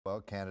Well,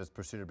 Canada's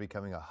pursuit of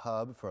becoming a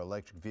hub for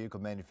electric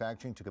vehicle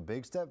manufacturing took a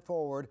big step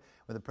forward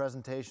with the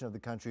presentation of the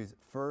country's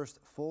first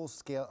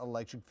full-scale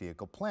electric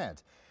vehicle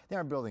plant. They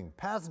aren't building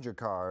passenger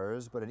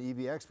cars, but an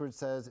EV expert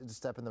says it's a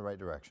step in the right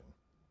direction.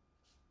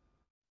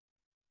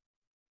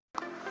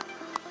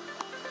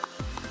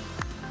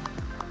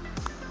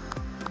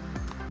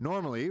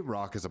 Normally,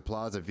 raucous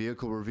applause at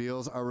vehicle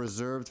reveals are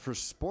reserved for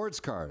sports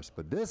cars,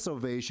 but this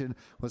ovation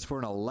was for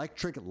an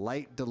electric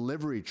light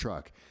delivery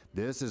truck.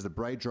 This is the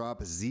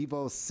BrightDrop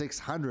Zevo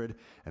 600,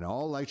 an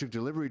all-electric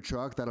delivery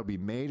truck that'll be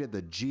made at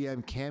the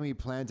GM CAMI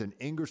plant in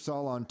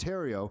Ingersoll,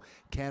 Ontario,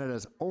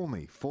 Canada's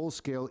only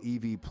full-scale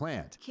EV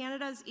plant.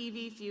 Canada's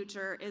EV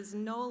future is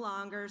no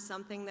longer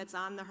something that's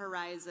on the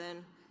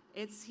horizon.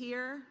 It's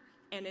here.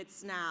 And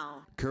it's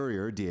now.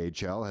 Courier,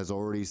 DHL, has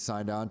already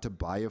signed on to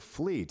buy a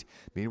fleet.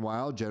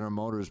 Meanwhile, General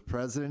Motors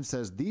president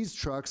says these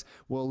trucks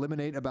will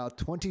eliminate about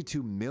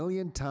 22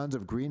 million tons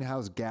of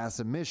greenhouse gas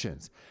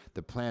emissions.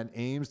 The plant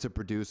aims to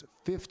produce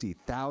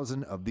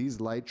 50,000 of these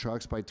light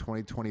trucks by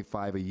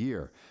 2025 a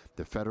year.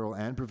 The federal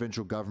and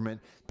provincial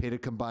government paid a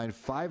combined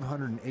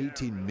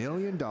 $518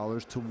 million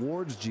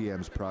towards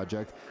GM's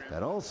project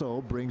that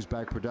also brings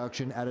back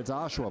production at its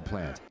Oshawa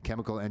plant.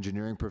 Chemical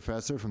engineering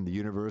professor from the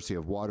University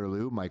of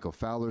Waterloo, Michael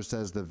Fowler,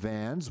 says the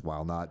vans,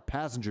 while not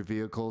passenger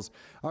vehicles,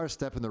 are a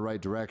step in the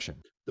right direction.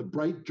 The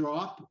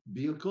BrightDrop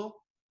vehicle,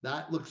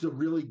 that looks a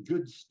really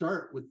good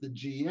start with the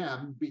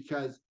GM,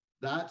 because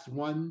that's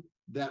one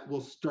that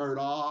will start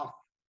off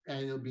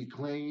and it'll be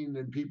clean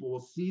and people will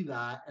see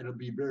that and it'll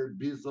be very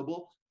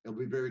visible. It'll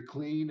be very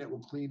clean. It will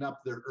clean up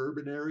their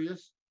urban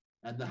areas,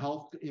 and the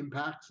health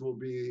impacts will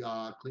be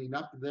cleaned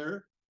up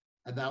there.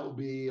 And that will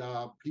be,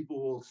 people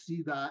will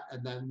see that,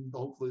 and then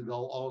hopefully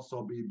they'll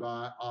also be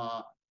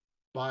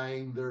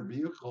buying their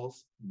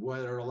vehicles,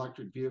 whether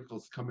electric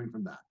vehicles coming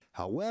from that.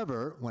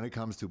 However, when it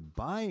comes to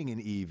buying an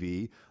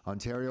EV,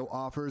 Ontario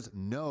offers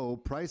no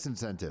price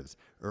incentives.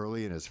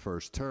 Early in his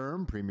first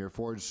term, Premier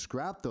Ford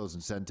scrapped those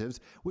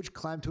incentives, which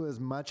climbed to as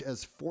much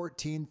as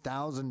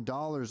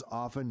 $14,000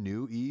 off a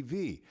new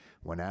EV.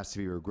 When asked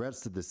if he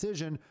regrets the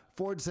decision,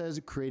 Ford says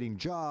creating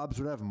jobs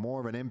would have more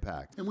of an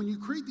impact. And when you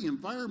create the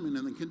environment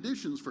and the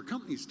conditions for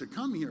companies to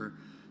come here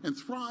and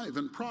thrive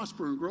and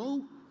prosper and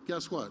grow,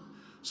 guess what?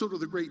 So do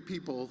the great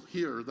people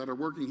here that are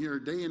working here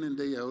day in and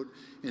day out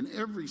in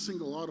every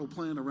single auto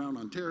plant around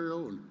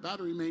Ontario and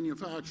battery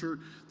manufacturer.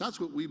 That's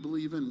what we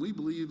believe in. We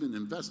believe in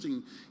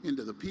investing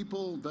into the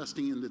people,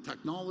 investing into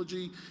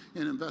technology,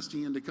 and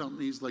investing into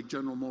companies like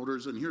General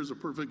Motors. And here's a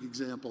perfect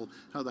example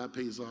how that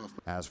pays off.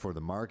 As for the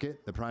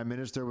market, the Prime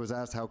Minister was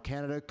asked how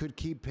Canada could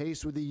keep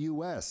pace with the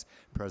U.S.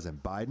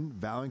 President Biden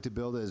vowing to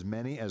build as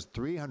many as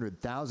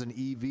 300,000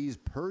 EVs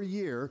per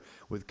year,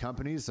 with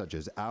companies such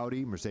as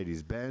Audi,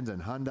 Mercedes-Benz,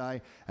 and Hyundai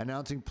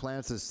announcing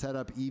plans to set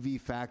up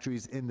EV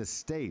factories in the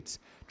States.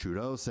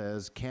 Trudeau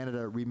says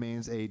Canada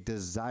remains a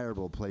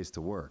desirable place to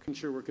work.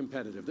 Ensure we're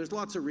competitive. There's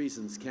lots of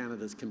reasons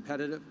Canada's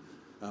competitive,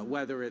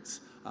 whether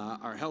it's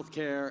our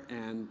healthcare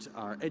and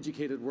our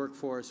educated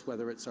workforce,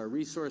 whether it's our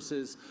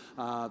resources,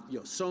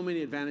 so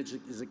many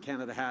advantages that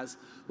Canada has.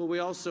 But we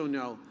also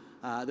know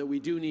that we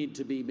do need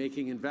to be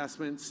making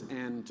investments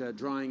and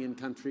drawing in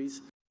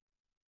countries.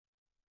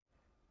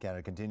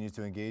 Canada continues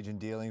to engage in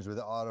dealings with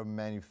auto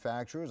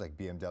manufacturers like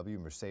BMW,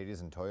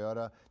 Mercedes, and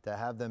Toyota to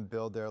have them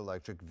build their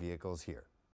electric vehicles here.